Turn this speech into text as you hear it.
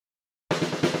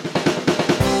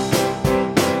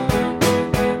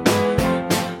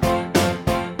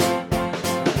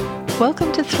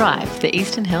Thrive, the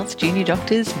Eastern Health Junior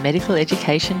Doctors Medical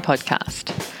Education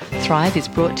Podcast. Thrive is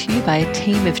brought to you by a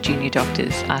team of junior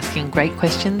doctors asking great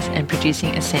questions and producing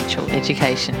essential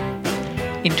education.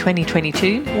 In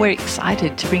 2022, we're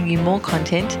excited to bring you more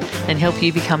content and help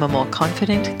you become a more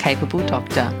confident, capable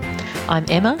doctor. I'm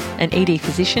Emma, an ED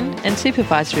physician and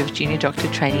supervisor of junior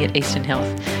doctor training at Eastern Health,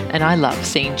 and I love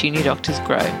seeing junior doctors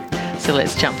grow. So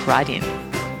let's jump right in.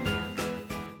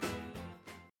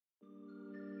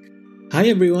 Hi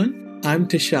everyone, I'm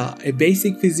Tashar, a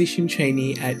basic physician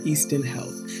trainee at Eastern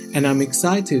Health, and I'm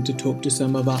excited to talk to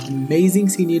some of our amazing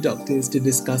senior doctors to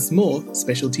discuss more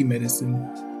specialty medicine.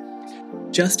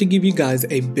 Just to give you guys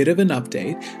a bit of an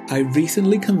update, I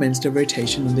recently commenced a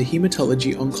rotation on the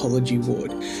Hematology Oncology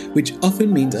ward, which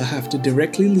often means I have to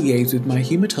directly liaise with my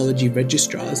hematology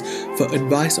registrars for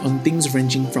advice on things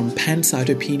ranging from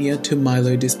pancytopenia to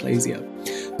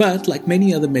myelodysplasia. But like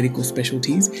many other medical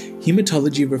specialties,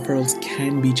 hematology referrals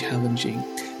can be challenging,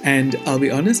 and I'll be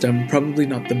honest, I'm probably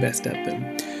not the best at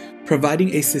them.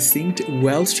 Providing a succinct,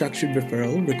 well-structured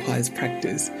referral requires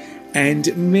practice,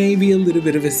 and maybe a little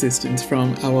bit of assistance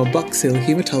from our Box Hill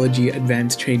Hematology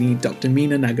Advanced trainee, Dr.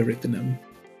 Meena Nagarithunam.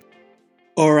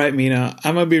 Alright Meena,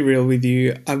 I'm gonna be real with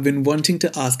you. I've been wanting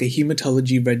to ask a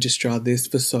hematology registrar this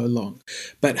for so long,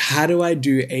 but how do I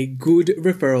do a good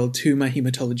referral to my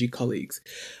hematology colleagues?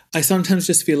 I sometimes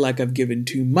just feel like I've given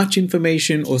too much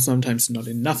information or sometimes not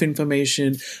enough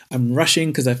information. I'm rushing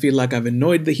because I feel like I've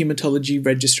annoyed the hematology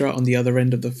registrar on the other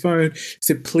end of the phone.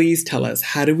 So please tell us,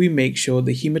 how do we make sure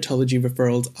the hematology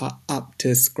referrals are up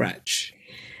to scratch?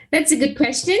 That's a good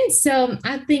question. So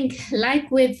I think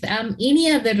like with any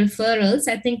other referrals,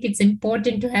 I think it's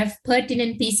important to have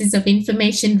pertinent pieces of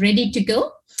information ready to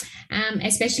go,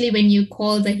 especially when you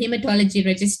call the hematology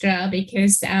registrar,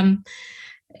 because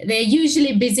they're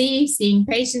usually busy seeing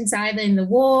patients either in the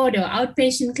ward or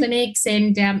outpatient clinics.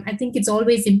 And I think it's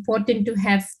always important to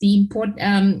have the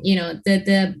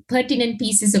pertinent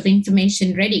pieces of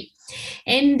information ready.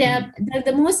 And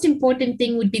the most important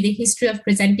thing would be the history of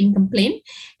presenting complaint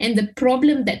and the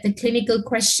problem that the clinical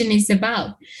question is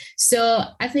about. So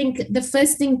I think the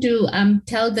first thing to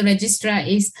tell the registrar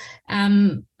is,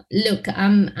 look,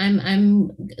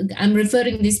 I'm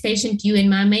referring this patient to you, and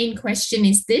my main question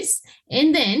is this,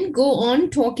 and then go on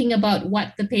talking about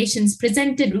what the patient's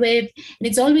presented with. And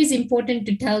it's always important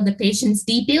to tell the patient's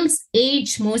details,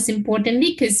 age most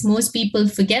importantly, because most people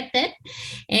forget that,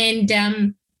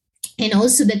 and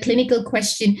also the clinical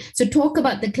question. So talk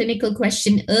about the clinical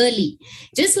question early,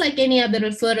 just like any other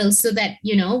referral, so that,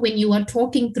 when you are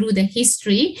talking through the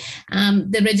history,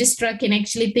 the registrar can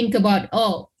actually think about,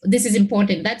 oh, this is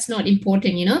important, that's not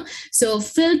important, So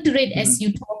filter it as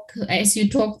you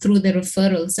talk through the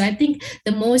referral. So I think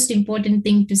the most important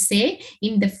thing to say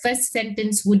in the first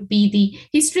sentence would be the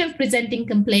history of presenting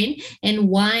complaint and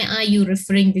why are you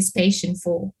referring this patient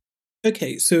for.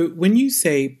 Okay, so when you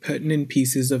say pertinent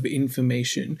pieces of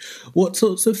information, what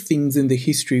sorts of things in the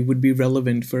history would be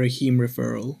relevant for a heme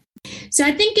referral? So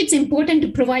I think it's important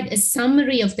to provide a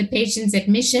summary of the patient's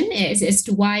admission as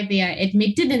to why they are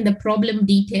admitted and the problem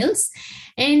details,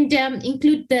 and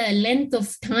include the length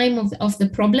of time of the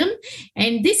problem.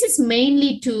 And this is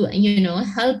mainly to,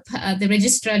 help the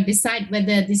registrar decide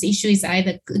whether this issue is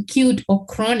either acute or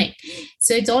chronic.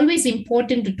 So it's always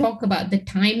important to talk about the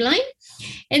timeline.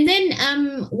 And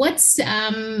then what's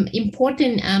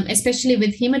important, especially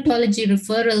with hematology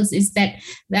referrals, is that,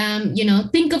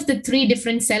 think of the three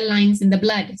different cell lines in the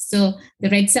blood. So the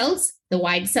red cells, the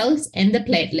white cells, and the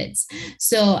platelets.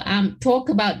 So talk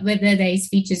about whether there is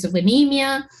features of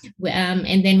anemia.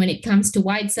 And then when it comes to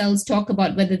white cells, talk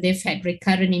about whether they've had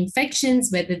recurrent infections,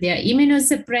 whether they are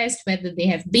immunosuppressed, whether they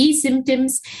have B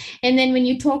symptoms. And then when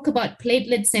you talk about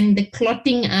platelets and the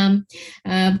clotting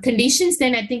conditions,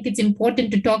 then I think it's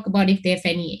important to talk about if they've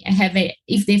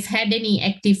had any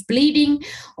active bleeding,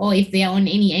 or if they are on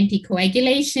any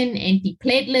anticoagulation,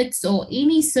 antiplatelets, or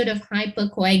any sort of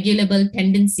hypercoagulable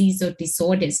tendencies or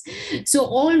disorders. So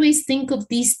always think of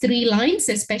these three lines,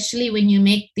 especially when you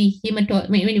make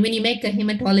when you make a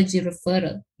hematology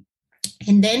referral.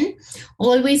 And then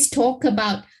always talk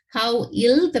about how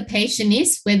ill the patient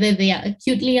is, whether they are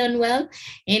acutely unwell,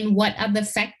 and what are the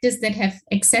factors that have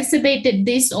exacerbated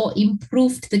this or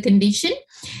improved the condition.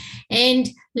 And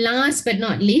last but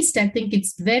not least, I think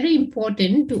it's very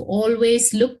important to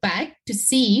always look back to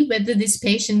see whether this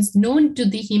patient's known to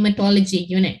the hematology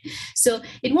unit. So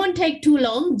it won't take too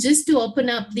long just to open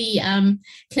up the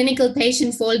clinical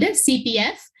patient folder,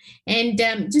 CPF, And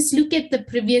just look at the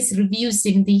previous reviews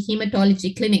in the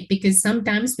hematology clinic, because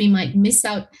sometimes we might miss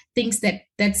out things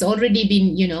that's already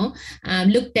been,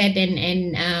 looked at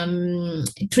and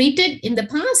treated in the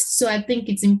past. So I think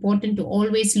it's important to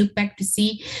always look back to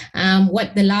see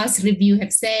what the last review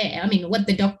have said. I mean, what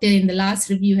the doctor in the last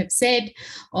review have said,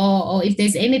 or if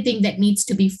there's anything that needs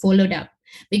to be followed up,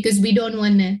 because we don't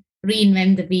want to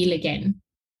reinvent the wheel again.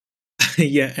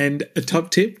 Yeah, and a top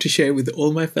tip to share with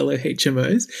all my fellow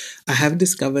HMOs, I have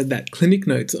discovered that clinic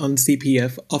notes on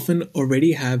CPF often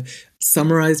already have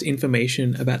summarized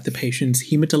information about the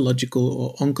patient's hematological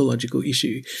or oncological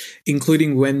issue,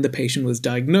 including when the patient was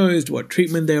diagnosed, what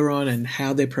treatment they're on, and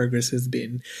how their progress has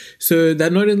been. So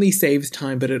that not only saves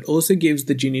time, but it also gives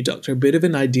the junior doctor a bit of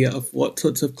an idea of what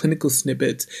sorts of clinical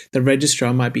snippets the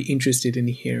registrar might be interested in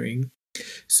hearing.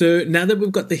 So now that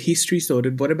we've got the history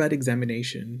sorted, what about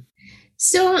examination?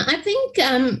 So I think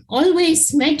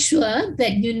always make sure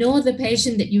that you know the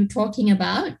patient that you're talking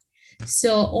about.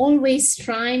 So always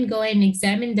try and go and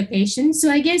examine the patient.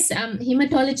 So I guess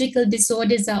hematological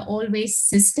disorders are always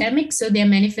systemic, so their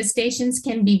manifestations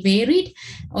can be varied,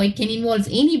 or it can involve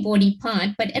any body part.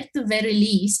 But at the very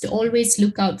least, always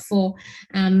look out for,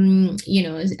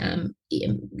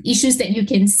 issues that you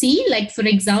can see. Like, for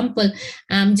example,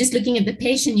 just looking at the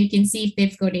patient, you can see if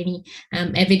they've got any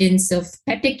evidence of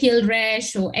petechial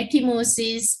rash or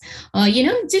ecchymosis, or,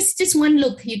 just one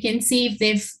look, you can see if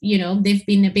they've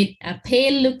been a bit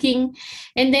pale looking.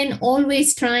 And then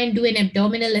always try and do an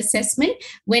abdominal assessment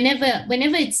whenever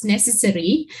it's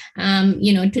necessary,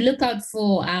 to look out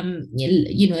for,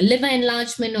 liver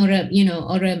enlargement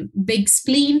or a big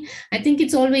spleen. I think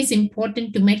it's always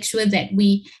important to make sure that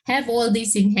we have all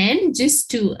this in hand, just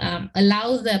to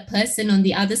allow the person on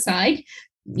the other side,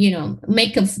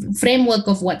 make a framework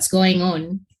of what's going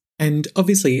on. And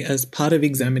obviously, as part of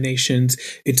examinations,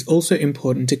 it's also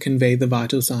important to convey the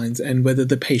vital signs and whether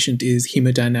the patient is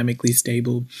hemodynamically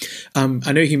stable. I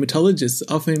know hematologists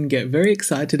often get very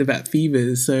excited about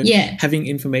fevers, so having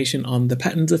information on the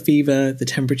patterns of fever, the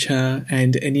temperature,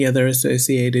 and any other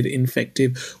associated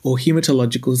infective or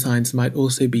hematological signs might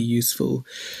also be useful.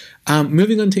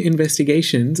 Moving on to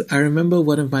investigations, I remember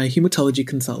one of my hematology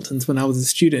consultants when I was a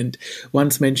student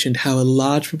once mentioned how a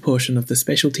large proportion of the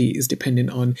specialty is dependent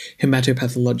on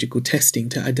hematopathological testing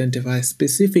to identify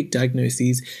specific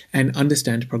diagnoses and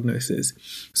understand prognosis.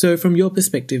 So from your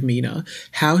perspective, Meena,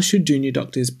 how should junior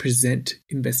doctors present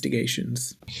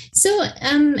investigations? So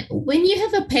when you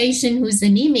have a patient who's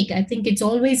anemic, I think it's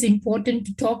always important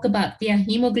to talk about their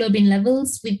hemoglobin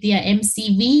levels with their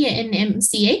MCV and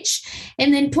MCH,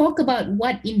 and then talk about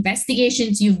what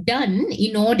investigations you've done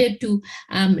in order to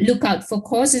look out for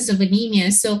causes of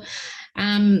anemia. So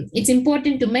it's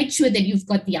important to make sure that you've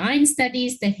got the iron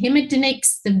studies, the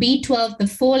hematinics, the B12, the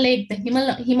folate, the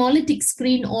hemolytic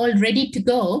screen all ready to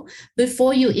go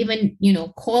before you even,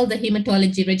 call the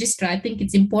hematology registrar. I think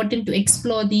it's important to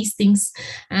explore these things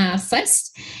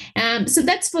first. So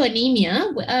that's for anemia.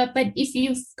 But if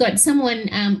you've got someone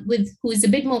who is a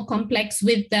bit more complex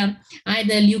with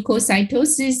either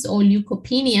leukocytosis or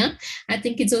leukopenia, I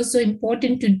think it's also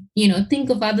important to, think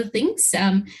of other things,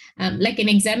 like an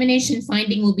examination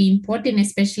finding will be important,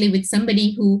 especially with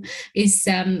somebody who is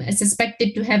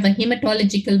suspected to have a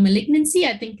hematological malignancy.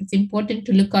 I think it's important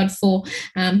to look out for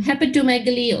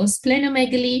hepatomegaly or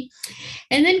splenomegaly.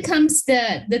 And then comes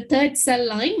the third cell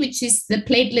line, which is the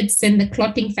platelets and the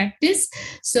clotting factors.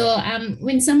 So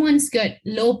when someone's got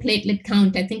low platelet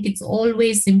count, I think it's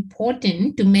always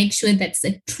important to make sure that's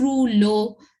a true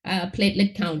low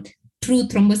platelet count, true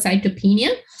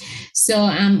thrombocytopenia. So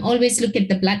always look at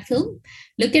the blood film.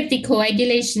 Look at the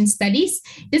coagulation studies.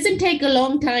 It doesn't take a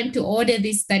long time to order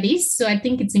these studies, so I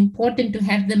think it's important to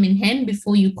have them in hand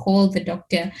before you call the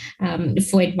doctor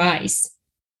for advice.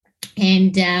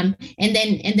 And then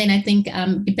I think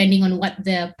depending on what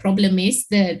the problem is,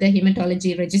 the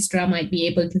hematology registrar might be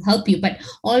able to help you. But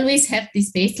always have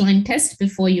this baseline test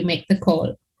before you make the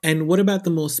call. And what about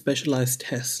the more specialized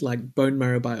tests like bone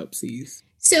marrow biopsies?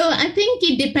 So I think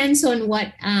it depends on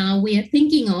what we are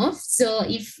thinking of. So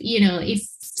if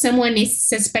someone is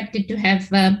suspected to have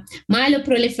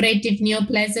myeloproliferative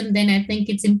neoplasm, then I think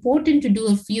it's important to do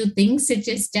a few things such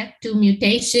as JAK2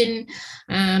 mutation,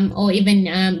 or even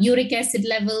uric acid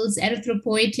levels,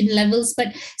 erythropoietin levels,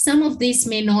 but some of these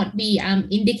may not be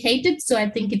indicated. So I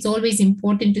think it's always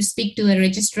important to speak to a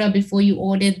registrar before you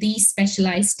order these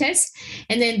specialized tests.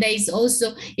 And then there is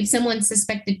also, if someone's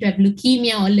suspected to have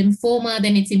leukemia or lymphoma,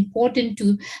 then it's important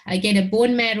to get a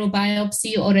bone marrow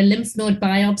biopsy or a lymph node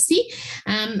biopsy.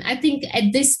 I think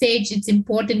at this stage, it's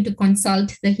important to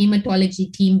consult the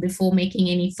hematology team before making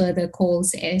any further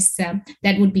calls, as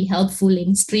that would be helpful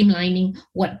in streamlining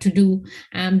what to do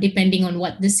depending on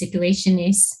what the situation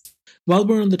is. While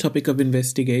we're on the topic of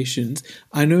investigations,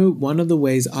 I know one of the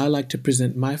ways I like to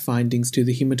present my findings to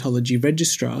the hematology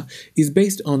registrar is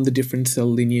based on the different cell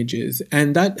lineages,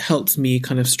 and that helps me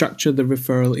kind of structure the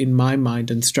referral in my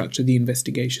mind and structure the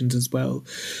investigations as well.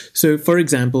 So, for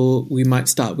example, we might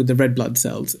start with the red blood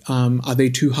cells. Are they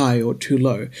too high or too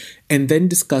low? And then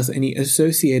discuss any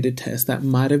associated tests that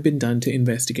might have been done to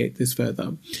investigate this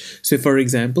further. So, for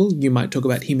example, you might talk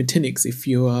about hematinics if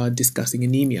you are discussing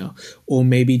anemia, or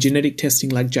maybe genetic testing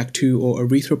like JAK2 or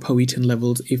erythropoietin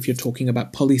levels if you're talking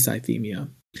about polycythemia.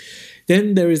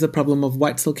 Then there is the problem of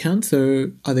white cell count.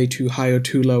 So are they too high or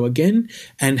too low again?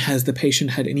 And has the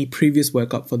patient had any previous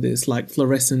workup for this, like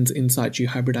fluorescence in situ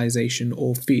hybridization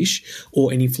or FISH,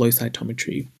 or any flow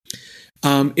cytometry?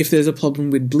 If there's a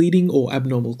problem with bleeding or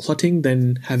abnormal clotting,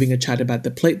 then having a chat about the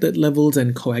platelet levels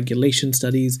and coagulation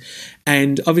studies.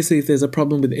 And obviously, if there's a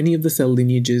problem with any of the cell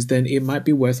lineages, then it might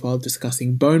be worthwhile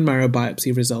discussing bone marrow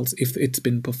biopsy results if it's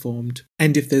been performed.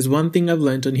 And if there's one thing I've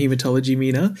learned on hematology,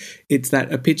 Meena, it's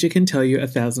that a picture can tell you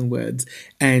 1,000 words,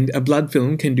 and a blood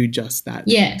film can do just that.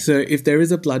 Yeah. So if there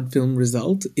is a blood film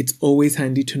result, it's always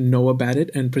handy to know about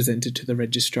it and present it to the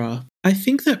registrar. I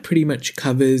think that pretty much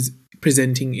covers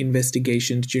presenting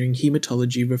investigations during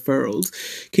hematology referrals.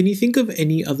 Can you think of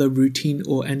any other routine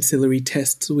or ancillary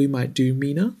tests we might do,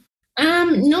 Meena?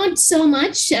 Not so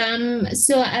much.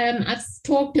 I've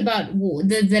talked about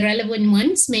the relevant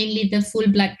ones, mainly the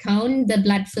full blood count, the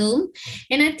blood film.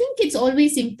 And I think it's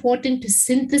always important to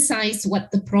synthesize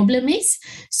what the problem is.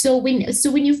 So when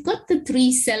you've got the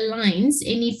 3 cell lines,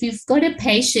 and if you've got a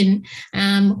patient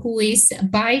who is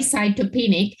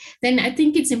bicytopenic, then I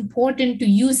think it's important to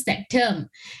use that term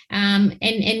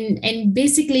and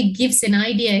basically gives an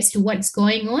idea as to what's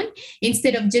going on,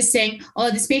 instead of just saying,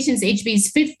 oh, this patient's HB is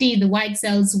 50, the white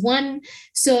cells 1.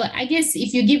 So I guess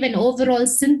if you give an overall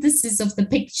synthesis of the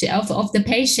picture of the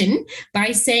patient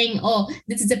by saying, oh,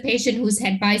 this is a patient who's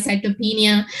had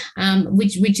bicytopenia,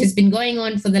 which has been going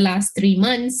on for the last 3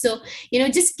 months. So,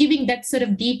 just giving that sort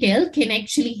of detail can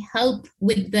actually help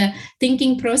with the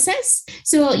thinking process.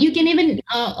 So you can even,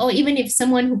 or even if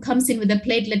someone who comes in with a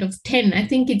platelet of 10, I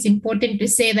think it's important to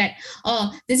say that,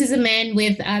 oh, this is a man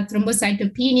with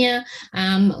thrombocytopenia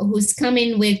who's come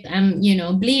in with,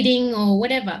 bleeding or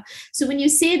whatever. So when you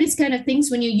say this kind of things,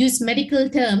 when you use medical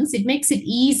terms, it makes it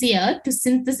easier to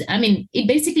synthesize. I mean, it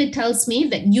basically tells me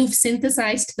that you've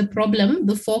synthesized the problem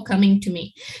before coming to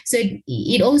me. So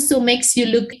it also makes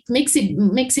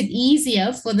it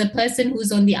easier for the person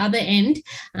who's on the other end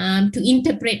to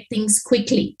interpret things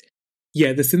quickly.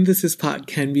 Yeah, the synthesis part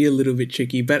can be a little bit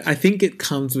tricky, but I think it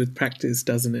comes with practice,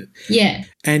 doesn't it? Yeah.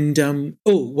 And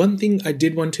one thing I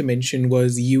did want to mention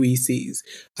was UECs.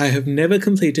 I have never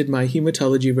completed my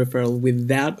hematology referral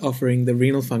without offering the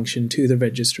renal function to the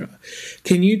registrar.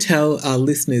 Can you tell our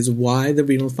listeners why the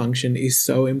renal function is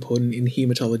so important in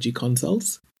hematology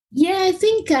consults? Yeah, I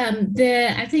think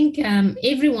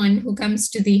everyone who comes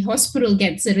to the hospital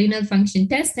gets a renal function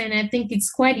test, and I think it's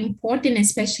quite important,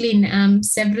 especially in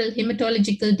several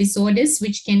hematological disorders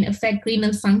which can affect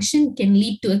renal function, can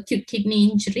lead to acute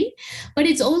kidney injury. But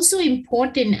it's also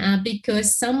important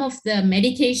because some of the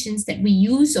medications that we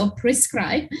use or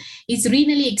prescribe is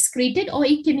renally excreted, or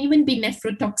it can even be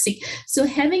nephrotoxic. So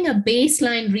having a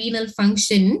baseline renal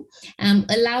function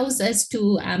allows us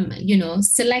to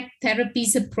select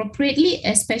therapies appropriately,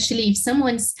 especially if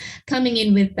someone's coming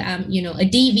in with a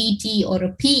DVT or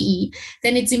a PE.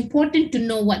 Then it's important to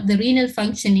know what the renal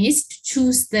function is to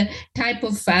choose the type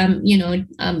of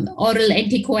oral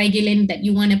anticoagulant that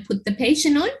you want to put the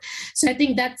patient on. So I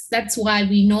think that's why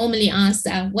we normally ask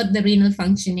what the renal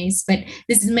function is. But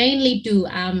this is mainly to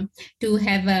have to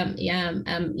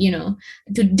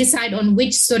decide on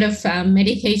which sort of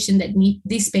medication that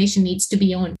this patient needs to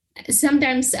be on.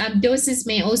 Sometimes doses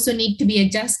may also need to be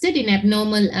adjusted in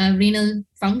abnormal renal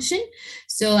function.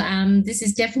 So this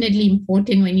is definitely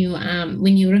important when you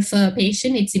refer a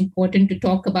patient. It's important to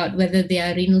talk about whether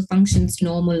their renal function's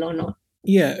normal or not.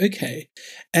 Yeah, okay.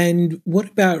 And what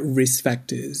about risk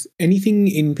factors? Anything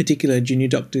in particular junior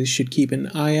doctors should keep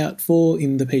an eye out for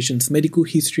in the patient's medical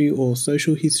history or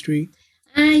social history?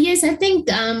 Yes, I think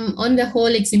on the whole,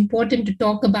 it's important to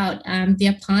talk about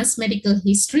their past medical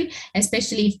history,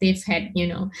 especially if they've had,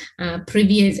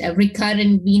 previous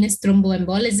recurrent venous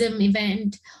thromboembolism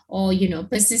event, or,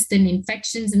 persistent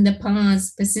infections in the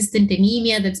past, persistent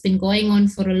anemia that's been going on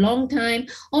for a long time,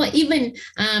 or even,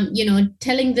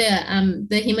 telling the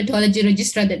hematology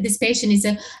registrar that this patient is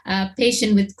a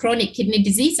patient with chronic kidney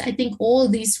disease. I think all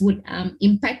these would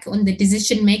impact on the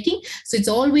decision making. So it's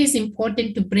always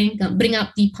important to bring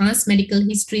up the past medical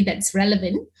history that's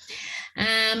relevant.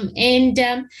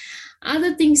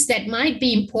 Other things that might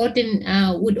be important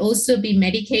would also be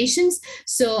medications.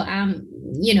 So,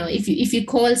 if you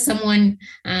call someone,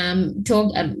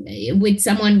 talk with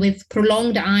someone with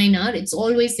prolonged INR, it's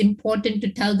always important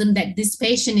to tell them that this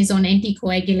patient is on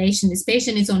anticoagulation, this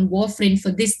patient is on warfarin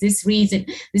for this reason,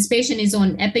 this patient is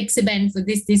on apixaban for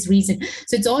this reason.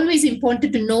 So it's always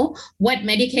important to know what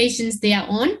medications they are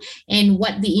on and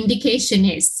what the indication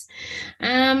is.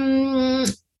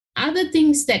 Other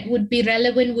things that would be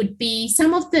relevant would be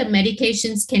some of the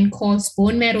medications can cause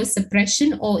bone marrow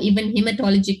suppression or even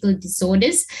hematological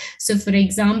disorders. So, for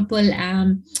example,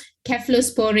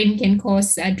 cephalosporin can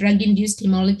cause drug-induced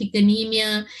hemolytic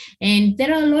anemia. And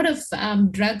there are a lot of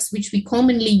drugs which we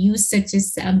commonly use, such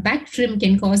as Bactrim,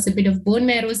 can cause a bit of bone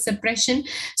marrow suppression.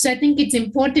 So I think it's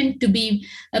important to be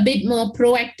a bit more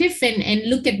proactive and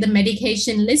look at the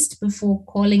medication list before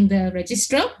calling the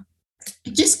registrar,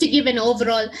 just to give an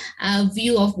overall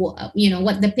view of what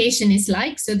the patient is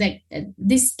like, so that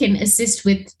this can assist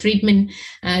with treatment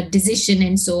decision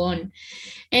and so on.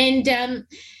 And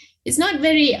it's not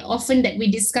very often that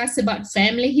we discuss about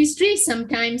family history.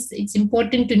 Sometimes it's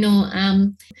important to know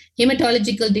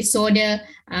hematological disorder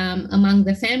among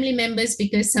the family members,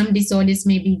 because some disorders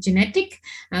may be genetic,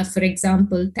 for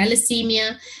example,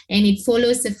 thalassemia, and it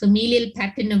follows a familial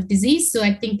pattern of disease. So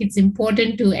I think it's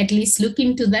important to at least look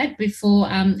into that before.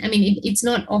 It's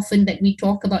not often that we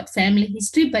talk about family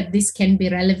history, but this can be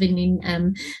relevant in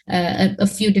a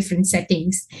few different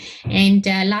settings. And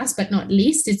last but not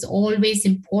least, it's always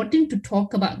important to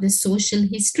talk about the social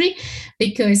history,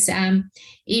 because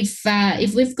if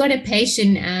we've got a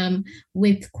patient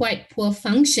with quite poor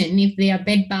function, if they are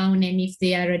bedbound and if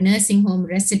they are a nursing home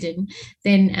resident,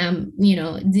 then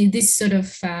this sort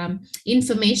of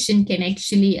information can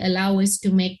actually allow us to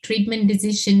make treatment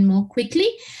decision more quickly.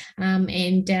 So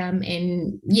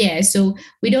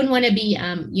we don't want to be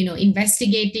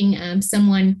investigating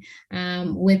someone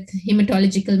with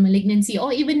hematological malignancy,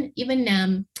 or even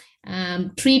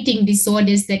treating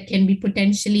disorders that can be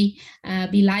potentially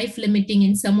be life-limiting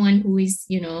in someone who is,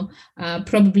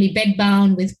 probably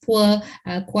bedbound with poor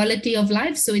quality of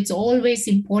life. So it's always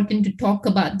important to talk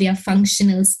about their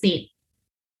functional state.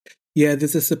 Yeah,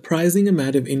 there's a surprising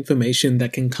amount of information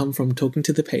that can come from talking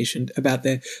to the patient about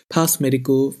their past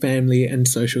medical, family, and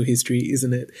social history,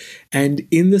 isn't it? And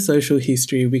in the social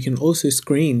history, we can also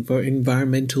screen for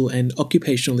environmental and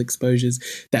occupational exposures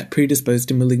that predispose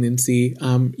to malignancy,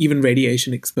 even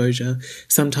radiation exposure.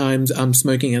 Sometimes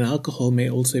smoking and alcohol may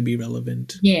also be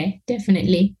relevant. Yeah,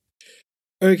 definitely.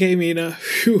 Okay, Meena,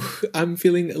 I'm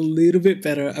feeling a little bit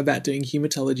better about doing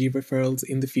hematology referrals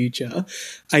in the future.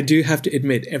 I do have to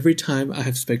admit, every time I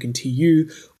have spoken to you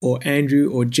or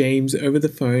Andrew or James over the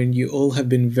phone, you all have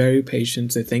been very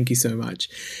patient, so thank you so much.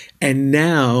 And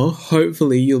now,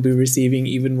 hopefully, you'll be receiving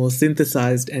even more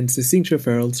synthesized and succinct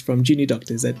referrals from junior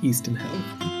doctors at Eastern Health.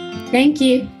 Thank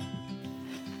you.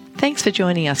 Thanks for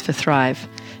joining us for Thrive.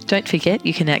 Don't forget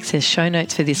you can access show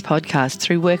notes for this podcast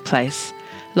through Workplace.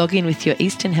 Log in with your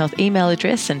Eastern Health email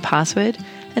address and password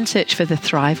and search for the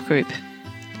Thrive group.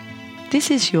 This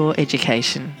is your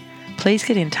education. Please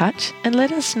get in touch and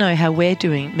let us know how we're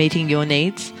doing meeting your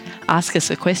needs, ask us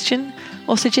a question,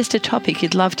 or suggest a topic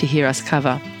you'd love to hear us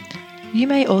cover. You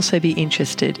may also be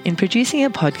interested in producing a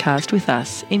podcast with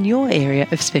us in your area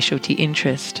of specialty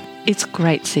interest. It's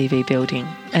great CV building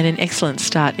and an excellent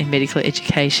start in medical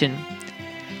education.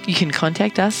 You can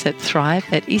contact us at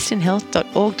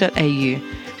thrive@easternhealth.org.au.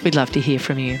 We'd love to hear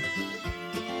from you.